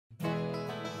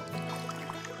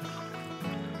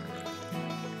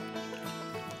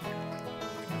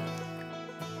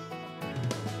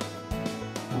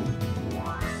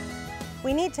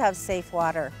We need to have safe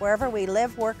water wherever we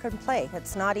live, work, and play.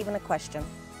 It's not even a question.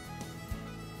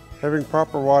 Having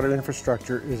proper water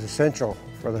infrastructure is essential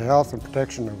for the health and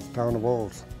protection of the town of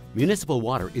Olds. Municipal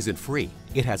water isn't free,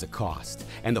 it has a cost.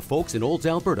 And the folks in Olds,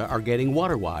 Alberta are getting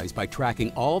water-wise by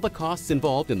tracking all the costs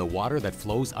involved in the water that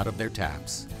flows out of their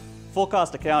taps. Full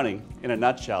cost accounting, in a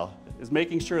nutshell, is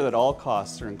making sure that all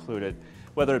costs are included,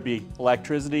 whether it be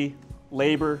electricity,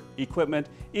 labor, equipment,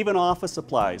 even office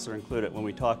supplies are included when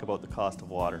we talk about the cost of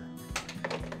water.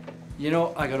 You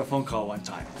know, I got a phone call one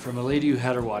time from a lady who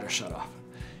had her water shut off.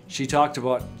 She talked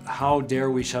about how dare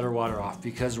we shut her water off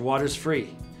because water's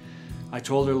free. I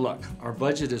told her, look, our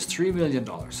budget is $3 million.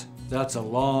 That's a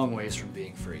long ways from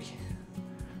being free.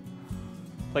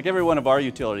 Like every one of our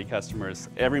utility customers,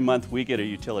 every month we get a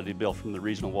utility bill from the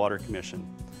Regional Water Commission.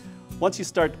 Once you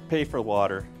start to pay for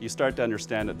water, you start to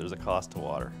understand that there's a cost to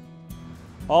water.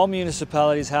 All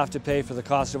municipalities have to pay for the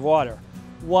cost of water,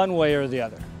 one way or the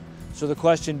other. So the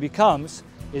question becomes,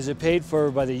 is it paid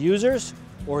for by the users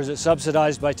or is it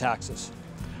subsidized by taxes?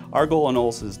 Our goal in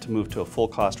Olds is to move to a full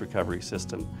cost recovery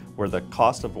system where the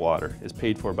cost of water is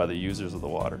paid for by the users of the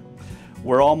water.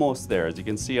 We're almost there. As you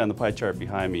can see on the pie chart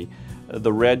behind me,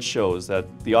 the red shows that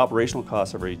the operational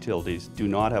costs of our utilities do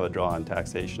not have a draw on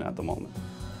taxation at the moment.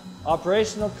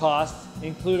 Operational costs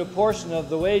include a portion of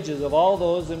the wages of all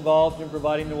those involved in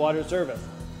providing the water service.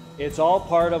 It's all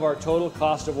part of our total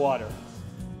cost of water.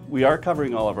 We are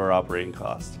covering all of our operating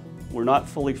costs. We're not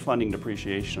fully funding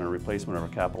depreciation or replacement of our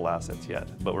capital assets yet,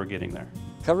 but we're getting there.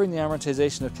 Covering the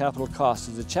amortization of capital costs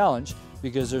is a challenge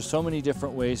because there's so many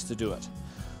different ways to do it.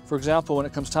 For example, when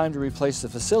it comes time to replace the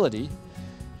facility,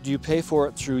 do you pay for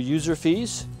it through user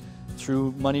fees,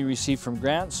 through money received from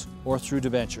grants, or through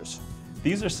debentures?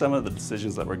 These are some of the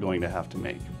decisions that we're going to have to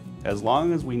make. As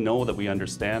long as we know that we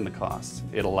understand the costs,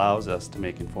 it allows us to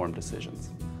make informed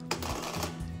decisions.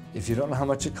 If you don't know how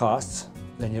much it costs,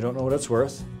 then you don't know what it's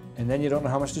worth, and then you don't know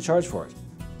how much to charge for it.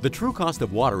 The true cost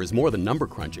of water is more than number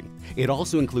crunching. It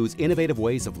also includes innovative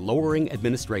ways of lowering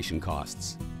administration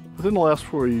costs. Within the last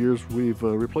 4 years, we've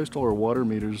replaced all our water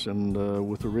meters and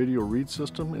with a radio read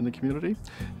system in the community,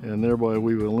 and thereby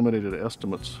we've eliminated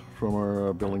estimates from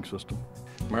our billing system.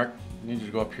 Mark, I need you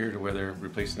to go up here to where they're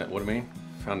replacing that water main.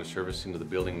 Found a service into the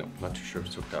building that I'm not too sure if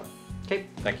it's hooked up. Okay,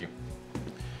 thank you.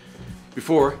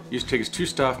 Before, it used to take us 2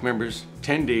 staff members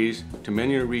 10 days to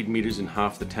manually read meters in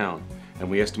half the town, and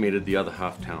we estimated the other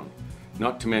half town,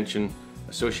 not to mention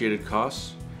associated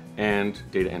costs and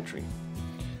data entry.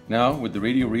 Now, with the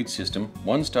radio read system,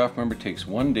 1 staff member takes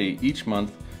 1 day each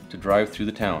month to drive through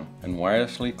the town and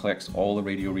wirelessly collects all the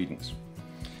radio readings.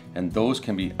 And those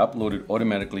can be uploaded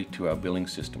automatically to our billing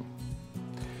system.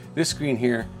 This screen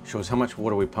here shows how much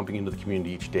water we're pumping into the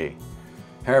community each day.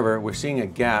 However, we're seeing a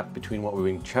gap between what we're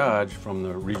being charged from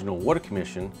the Regional Water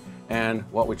Commission and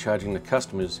what we're charging the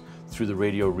customers through the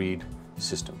radio read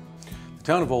system. The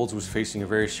town of Olds was facing a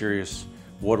very serious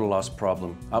water loss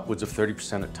problem, upwards of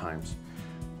 30% at times.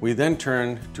 We then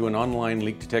turned to an online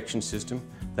leak detection system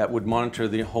that would monitor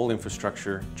the whole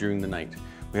infrastructure during the night.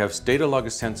 We have data logger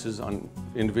sensors on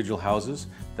individual houses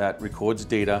that records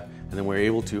data, and then we're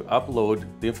able to upload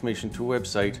the information to a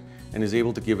website and is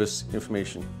able to give us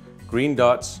information. Green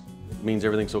dots means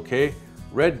everything's okay.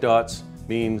 Red dots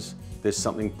means there's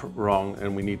something wrong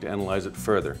and we need to analyze it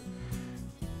further.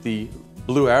 The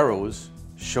blue arrows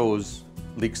shows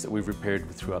leaks that we've repaired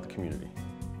throughout the community.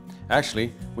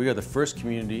 Actually, we are the first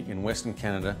community in Western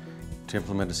Canada to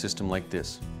implement a system like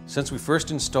this. Since we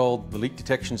first installed the leak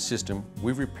detection system,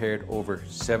 we've repaired over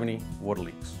 70 water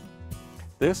leaks.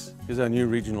 This is our new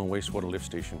regional wastewater lift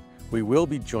station. We will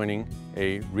be joining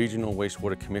a regional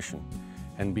wastewater commission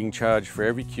and being charged for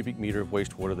every cubic meter of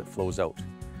wastewater that flows out.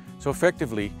 So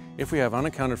effectively, if we have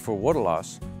unaccounted for water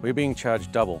loss, we're being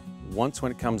charged double, once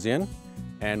when it comes in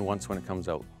and once when it comes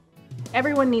out.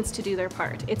 Everyone needs to do their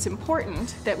part. It's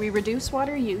important that we reduce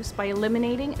water use by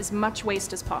eliminating as much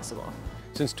waste as possible.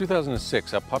 Since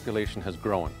 2006, our population has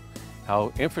grown.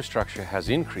 Our infrastructure has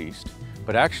increased,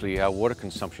 but actually our water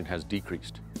consumption has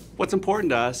decreased. What's important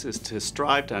to us is to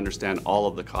strive to understand all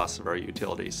of the costs of our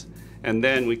utilities, and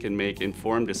then we can make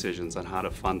informed decisions on how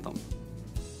to fund them.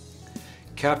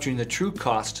 Capturing the true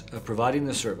cost of providing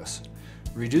the service,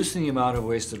 reducing the amount of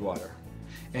wasted water,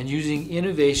 and using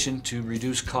innovation to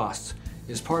reduce costs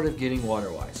is part of getting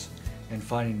water-wise and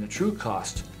finding the true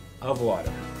cost of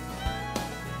water.